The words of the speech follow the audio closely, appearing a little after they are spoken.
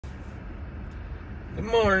Good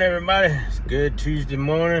morning, everybody. It's a good Tuesday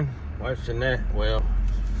morning. Watching that. Well,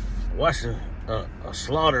 watched a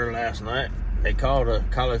slaughter last night. They called a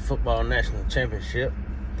college football national championship.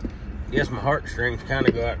 Guess my heartstrings kind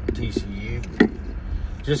of go out to TCU.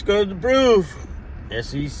 Just goes to prove,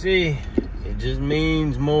 SEC, it just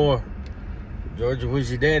means more. Georgia was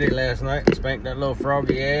your daddy last night. Spanked that little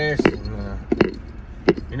froggy ass.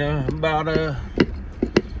 And,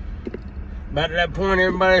 about that point,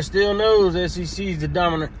 everybody still knows SEC is the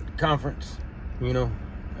dominant conference.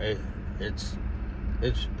 It's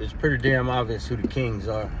pretty damn obvious who the kings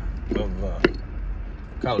are of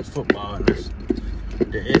college football, and that's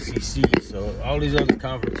the SEC. So all these other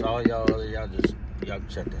conferences, y'all can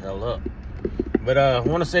shut the hell up. But I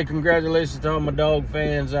want to say congratulations to all my Dawg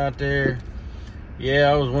fans out there.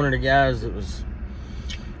 Yeah, I was one of the guys that was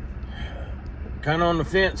kind of on the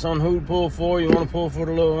fence on who to pull for. You want to pull for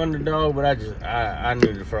the little underdog, but I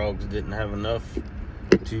knew the Frogs didn't have enough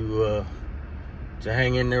to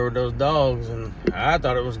hang in there with those Dogs, and I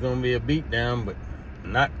thought it was going to be a beatdown, but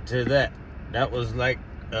not to that. That was like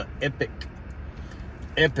an epic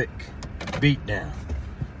beatdown.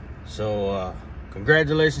 So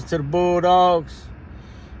congratulations to the Bulldogs.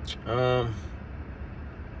 And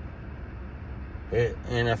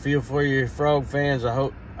I feel for you, Frog fans. I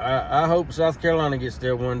hope South Carolina gets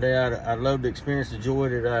there one day. I'd love to experience the joy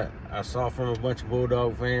that I saw from a bunch of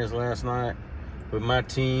Bulldog fans last night with my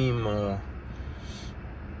team.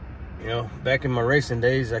 Back in my racing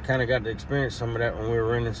days, I kind of got to experience some of that when we were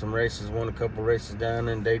running some races. Won a couple races down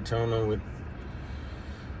in Daytona with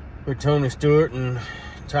Tony Stewart and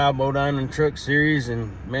Tybo down in the Truck Series.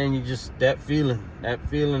 And, man, that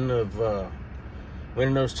feeling of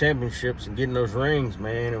winning those championships and getting those rings,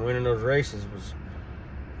 man, and winning those races was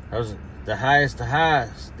the highest of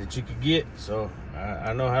highs that you could get. So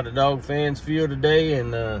I know how the Dawg fans feel today,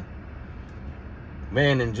 and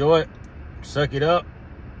man, enjoy it, suck it up,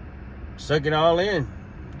 suck it all in.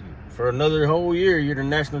 For another whole year, you're the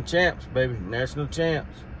national champs, baby, national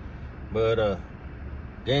champs. But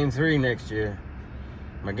game 3 next year,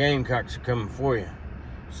 my Gamecocks are coming for you.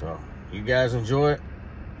 So you guys enjoy it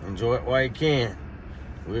while you can.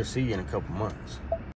 We'll see you in a couple months.